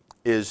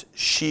is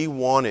she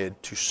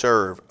wanted to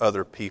serve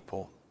other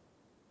people.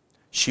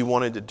 She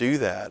wanted to do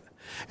that.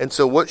 And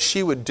so what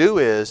she would do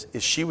is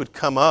she would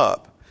come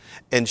up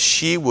and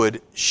she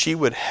would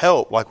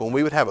help. Like when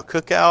we would have a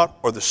cookout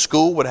or the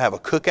school would have a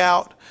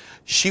cookout,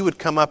 she would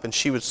come up and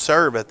she would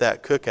serve at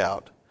that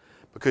cookout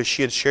because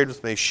she had shared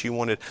with me she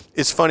wanted.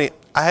 It's funny,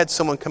 I had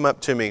someone come up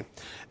to me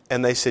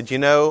and they said,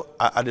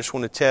 I just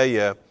want to tell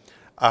you,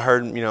 I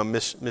heard,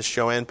 Miss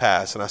Joanne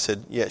pass. And I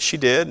said, yeah, she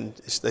did. And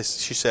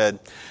she said,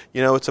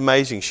 it's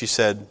amazing. She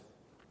said,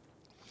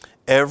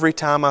 every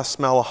time I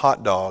smell a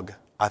hot dog,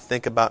 I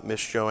think about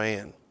Miss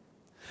Joanne.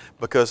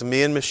 Because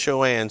me and Miss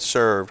Joanne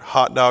served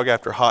hot dog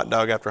after hot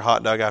dog after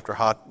hot dog after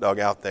hot dog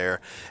out there.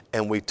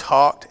 And we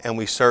talked and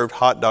we served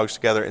hot dogs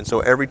together. And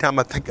so every time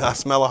I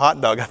smell a hot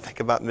dog, I think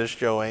about Miss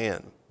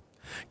Joanne.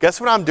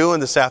 Guess what I'm doing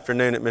this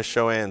afternoon at Miss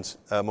Joanne's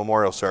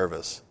memorial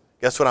service?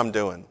 Guess what I'm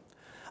doing?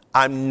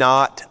 I'm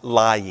not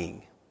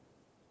lying.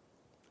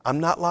 I'm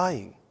not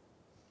lying.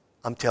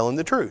 I'm telling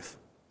the truth.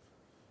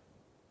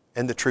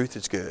 And the truth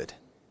is good.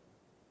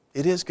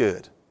 It is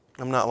good.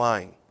 I'm not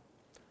lying.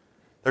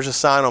 There's a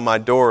sign on my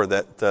door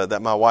that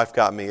my wife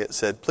got me. It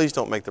said, please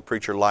don't make the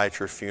preacher lie at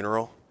your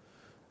funeral.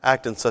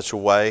 Act in such a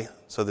way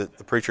so that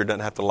the preacher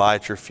doesn't have to lie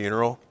at your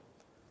funeral.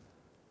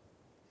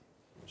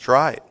 That's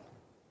right.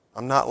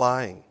 I'm not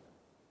lying.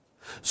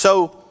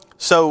 So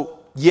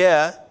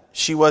yeah,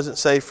 she wasn't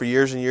saved for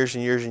years and years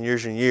and years and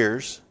years and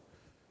years.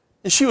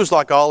 And she was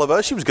like all of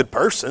us. She was a good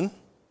person.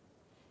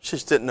 She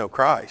just didn't know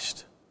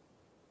Christ.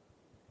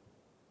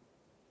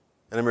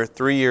 And I remember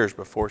 3 years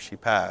before she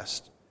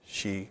passed,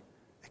 she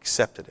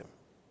accepted Him.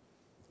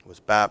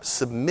 Was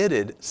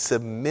submitted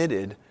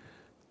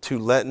to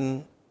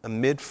letting a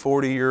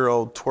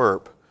mid-40-year-old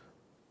twerp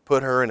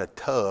put her in a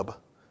tub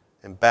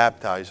and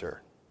baptize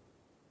her.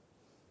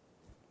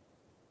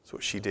 That's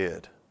what she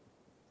did.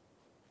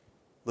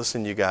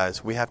 Listen, you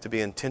guys, we have to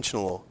be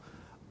intentional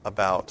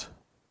about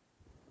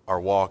our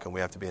walk, and we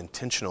have to be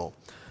intentional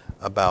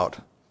about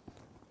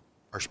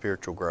our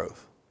spiritual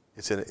growth.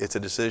 It's a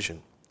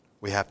decision.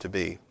 We have to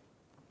be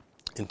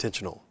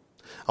intentional.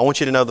 I want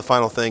you to know the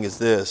final thing is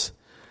this.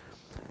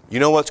 You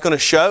know what's going to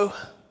show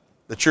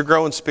that you're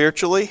growing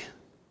spiritually?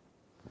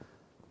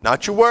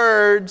 Not your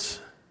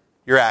words,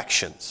 your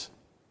actions.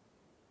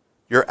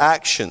 Your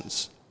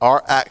actions,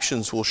 our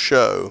actions will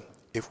show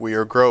if we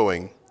are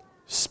growing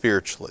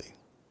spiritually.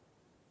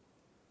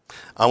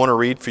 I want to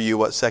read for you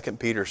what 2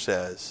 Peter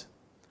says.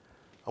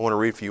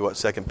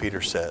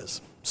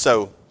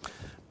 So,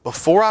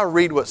 before I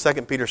read what 2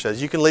 Peter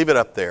says, you can leave it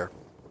up there.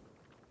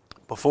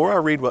 Before I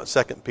read what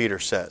 2 Peter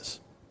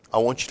says, I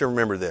want you to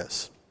remember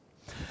this.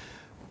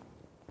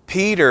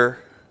 Peter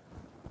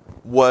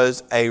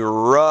was a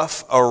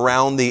rough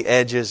around the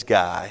edges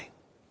guy.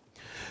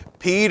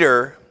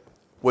 Peter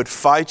would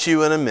fight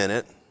you in a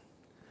minute.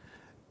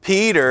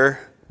 Peter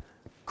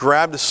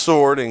grabbed a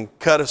sword and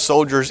cut a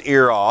soldier's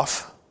ear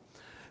off.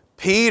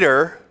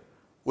 Peter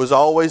was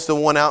always the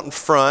one out in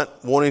front,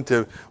 wanting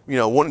to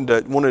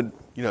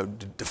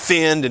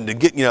defend and to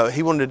get,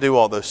 he wanted to do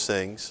all those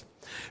things.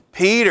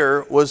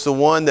 Peter was the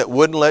one that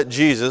wouldn't let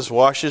Jesus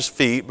wash his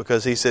feet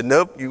because he said,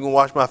 nope, you can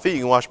wash my feet,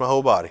 you can wash my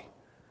whole body.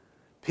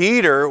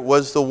 Peter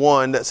was the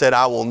one that said,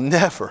 I will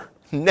never,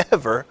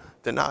 never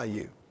deny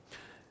you.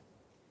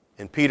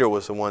 And Peter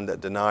was the one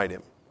that denied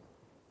him.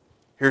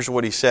 Here's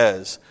what he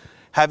says.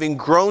 Having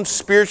grown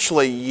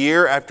spiritually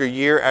year after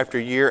year after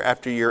year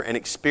after year and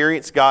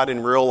experienced God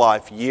in real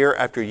life year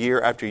after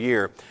year after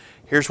year,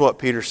 here's what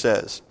Peter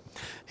says.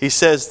 He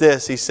says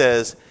this, he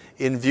says,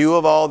 in view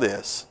of all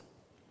this,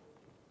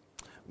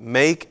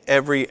 make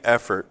every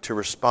effort to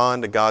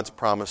respond to God's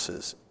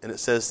promises. And it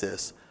says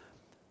this,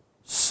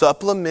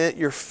 supplement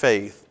your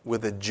faith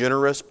with a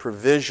generous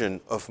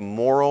provision of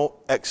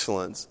moral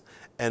excellence,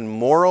 and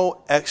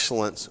moral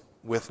excellence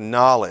with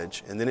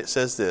knowledge. And then it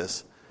says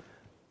this,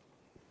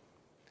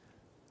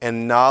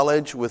 and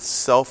knowledge with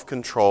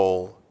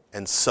self-control,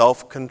 and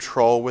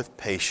self-control with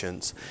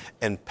patience,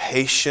 and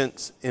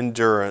patient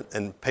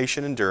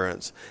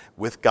endurance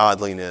with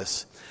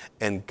godliness,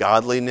 and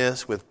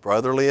godliness with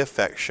brotherly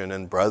affection,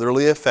 and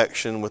brotherly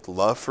affection with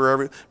love for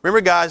every. Remember,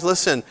 guys,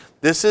 listen.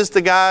 This is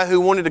the guy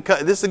who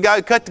This is the guy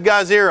who cut the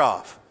guy's ear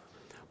off.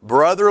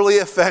 Brotherly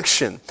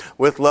affection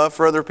with love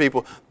for other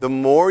people. The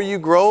more you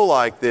grow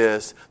like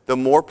this, the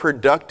more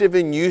productive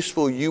and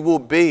useful you will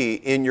be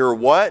in your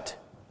what?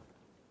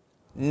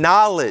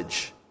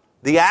 Knowledge.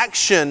 The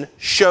action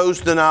shows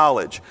the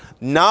knowledge.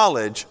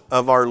 Knowledge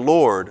of our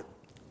Lord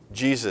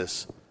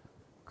Jesus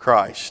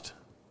Christ.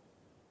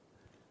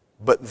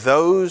 But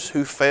those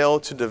who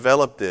fail to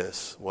develop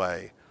this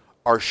way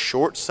are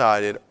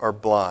short-sighted or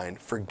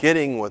blind,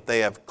 forgetting what they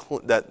have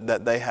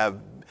that they have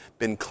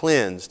been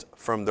cleansed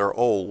from their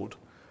old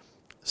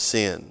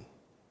sin.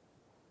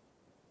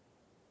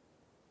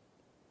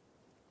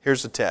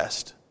 Here's the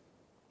test.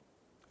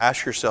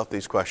 Ask yourself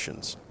these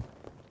questions.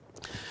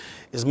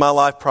 Is my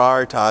life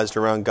prioritized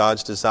around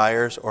God's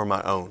desires or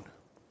my own?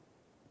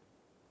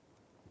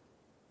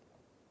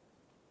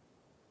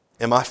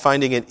 Am I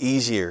finding it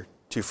easier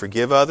to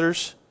forgive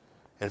others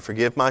and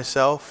forgive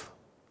myself,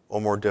 or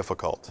more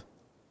difficult?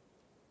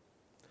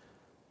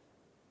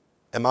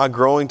 Am I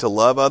growing to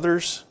love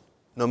others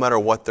no matter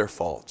what their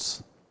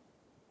faults?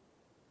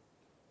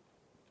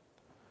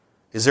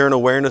 Is there an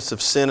awareness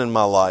of sin in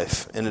my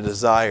life and a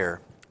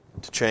desire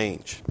to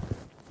change?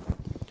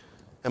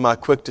 Am I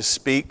quick to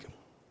speak,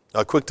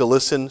 quick to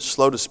listen,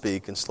 slow to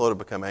speak, and slow to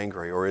become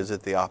angry, or is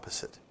it the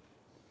opposite?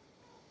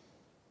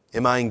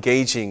 Am I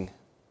engaging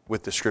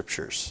with the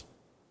Scriptures?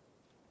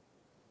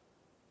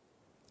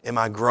 Am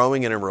I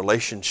growing in a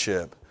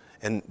relationship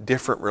and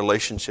different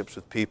relationships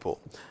with people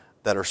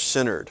that are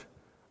centered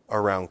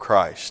around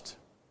Christ?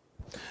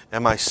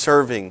 Am I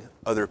serving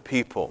other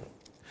people?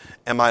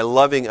 Am I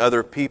loving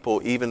other people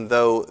even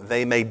though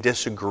they may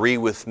disagree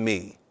with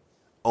me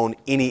on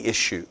any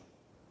issue?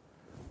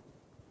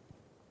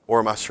 Or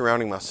am I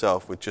surrounding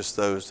myself with just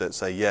those that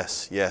say,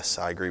 yes, yes,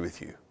 I agree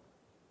with you?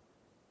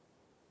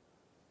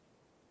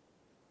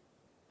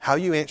 How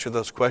you answer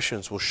those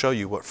questions will show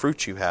you what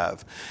fruit you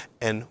have.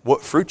 And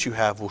what fruit you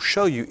have will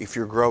show you if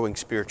you're growing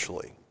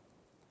spiritually.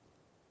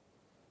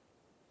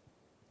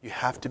 You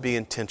have to be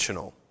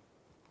intentional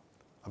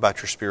about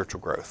your spiritual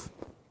growth.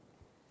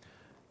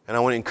 And I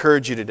want to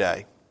encourage you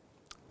today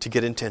to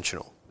get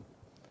intentional.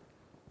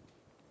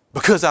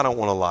 Because I don't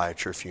want to lie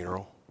at your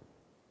funeral.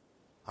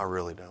 I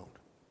really don't.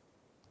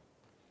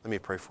 Let me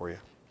pray for you.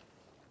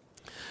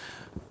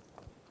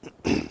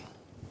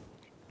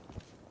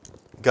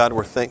 God,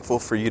 we're thankful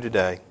for you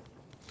today.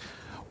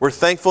 We're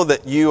thankful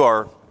that you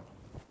are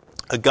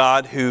a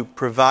God who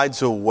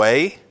provides a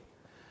way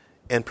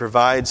and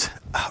provides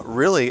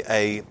really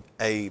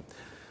an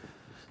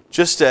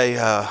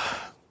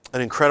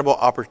incredible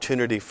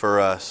opportunity for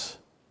us,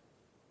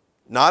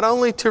 not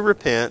only to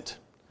repent,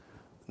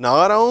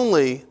 not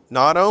only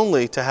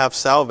to have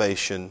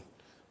salvation,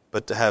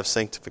 but to have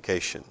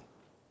sanctification.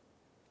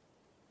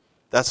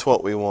 That's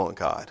what we want,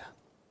 God.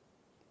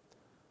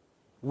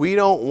 We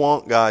don't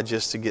want, God,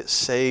 just to get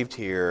saved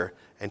here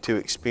and to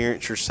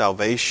experience your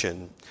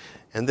salvation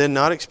and then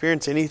not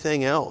experience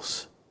anything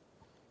else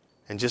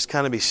and just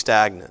kind of be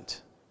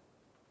stagnant.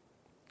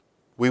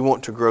 We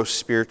want to grow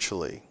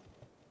spiritually.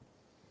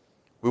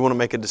 We want to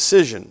make a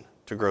decision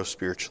to grow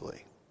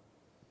spiritually.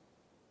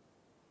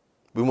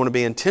 We want to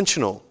be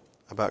intentional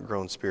about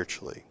growing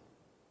spiritually.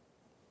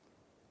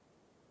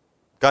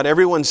 God,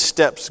 everyone's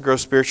steps to grow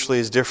spiritually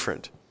is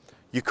different.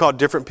 You call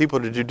different people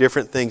to do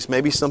different things.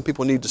 Maybe some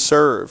people need to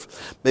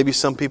serve. Maybe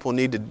some people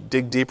need to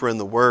dig deeper in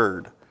the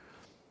Word.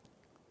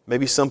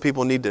 Maybe some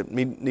people need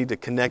to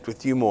connect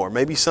with you more.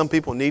 Maybe some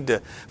people need to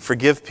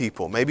forgive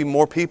people. Maybe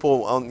more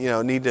people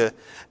need to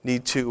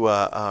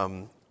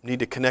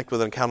connect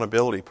with an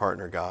accountability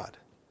partner, God.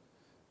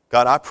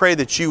 God, I pray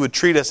that you would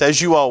treat us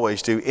as you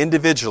always do,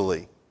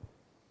 individually,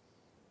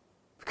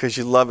 because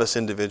you love us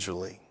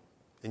individually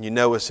and you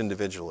know us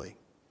individually.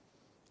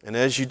 And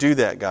as you do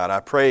that, God, I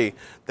pray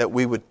that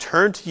we would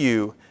turn to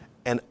you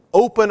and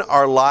open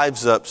our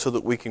lives up so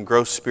that we can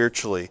grow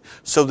spiritually,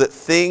 so that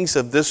things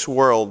of this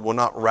world will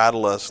not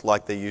rattle us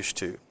like they used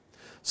to,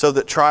 so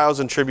that trials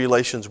and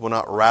tribulations will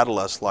not rattle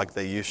us like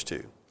they used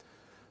to,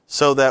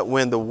 so that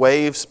when the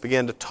waves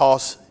begin to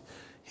toss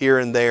here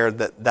and there,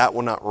 that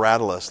will not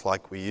rattle us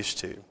like we used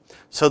to,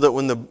 so that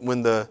when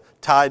the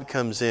tide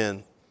comes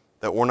in,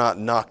 that we're not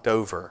knocked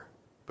over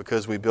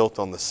because we built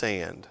on the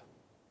sand.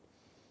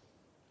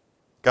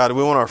 God,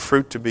 we want our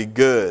fruit to be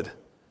good.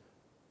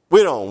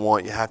 We don't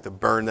want you to have to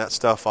burn that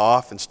stuff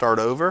off and start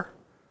over.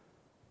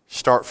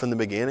 Start from the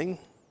beginning.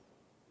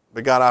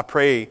 But God, I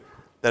pray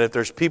that if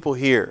there's people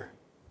here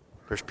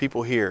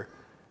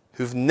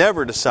who've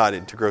never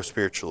decided to grow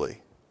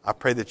spiritually, I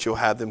pray that you'll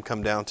have them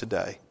come down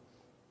today.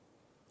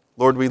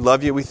 Lord, we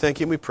love you, we thank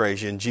you, and we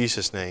praise you. In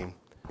Jesus' name,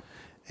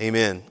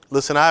 amen.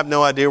 Listen, I have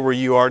no idea where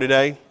you are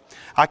today.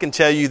 I can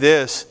tell you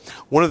this.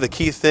 One of the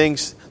key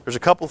things, there's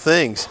a couple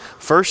things.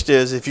 First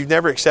is, if you've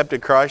never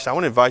accepted Christ, I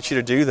want to invite you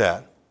to do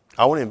that.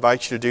 I want to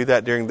invite you to do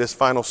that during this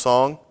final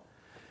song.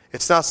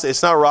 It's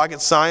not rocket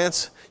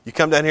science. You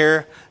come down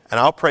here and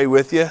I'll pray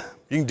with you.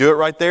 You can do it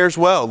right there as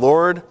well.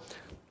 Lord,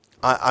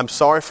 I'm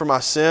sorry for my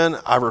sin.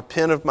 I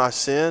repent of my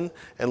sin.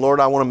 And Lord,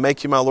 I want to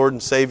make you my Lord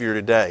and Savior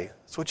today.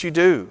 That's what you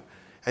do.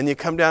 And you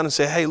come down and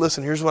say, hey,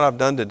 listen, here's what I've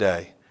done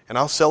today. And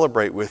I'll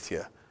celebrate with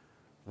you.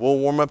 We'll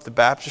warm up the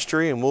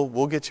baptistry and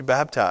we'll get you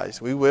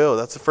baptized. We will.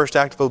 That's the first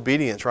act of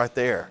obedience right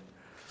there.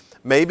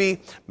 Maybe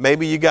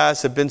you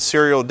guys have been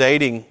serial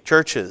dating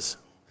churches.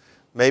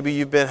 Maybe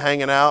you've been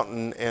hanging out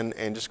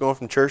and just going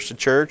from church to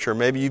church, or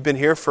maybe you've been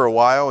here for a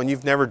while and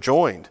you've never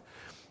joined.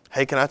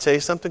 Hey, can I tell you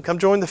something? Come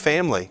join the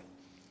family.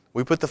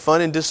 We put the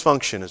fun in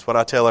dysfunction is what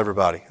I tell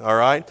everybody, all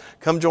right?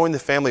 Come join the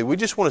family. We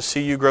just want to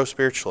see you grow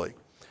spiritually.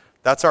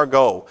 That's our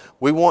goal.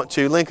 We want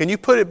to, Lincoln, you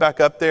put it back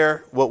up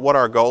there, what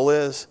our goal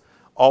is.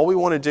 All we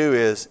want to do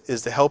is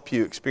to help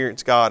you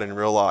experience God in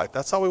real life.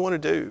 That's all we want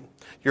to do.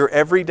 Your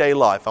everyday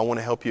life, I want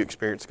to help you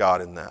experience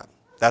God in that.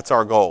 That's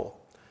our goal.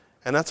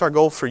 And that's our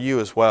goal for you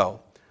as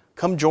well.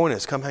 Come join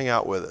us. Come hang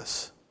out with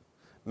us.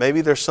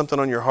 Maybe there's something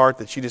on your heart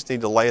that you just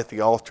need to lay at the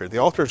altar. The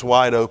altar is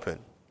wide open.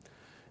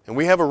 And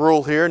we have a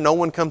rule here. No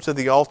one comes to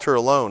the altar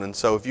alone. And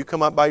so if you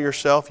come up by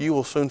yourself, you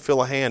will soon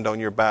feel a hand on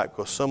your back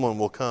because someone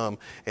will come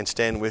and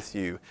stand with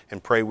you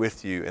and pray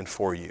with you and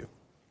for you.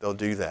 They'll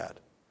do that.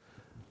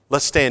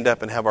 Let's stand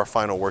up and have our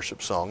final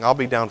worship song. I'll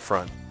be down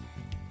front.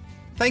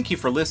 Thank you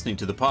for listening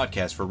to the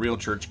podcast for Real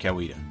Church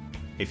Coweta.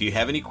 If you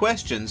have any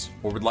questions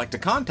or would like to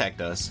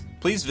contact us,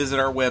 please visit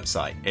our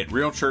website at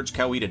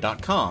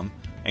realchurchcoweta.com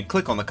and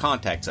click on the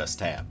Contact Us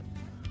tab.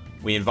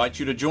 We invite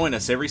you to join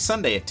us every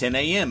Sunday at 10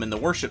 a.m. in the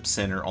Worship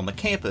Center on the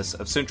campus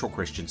of Central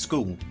Christian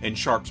School in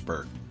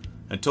Sharpsburg.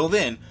 Until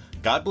then,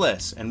 God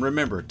bless, and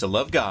remember to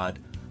love God,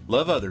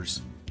 love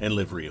others, and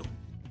live real.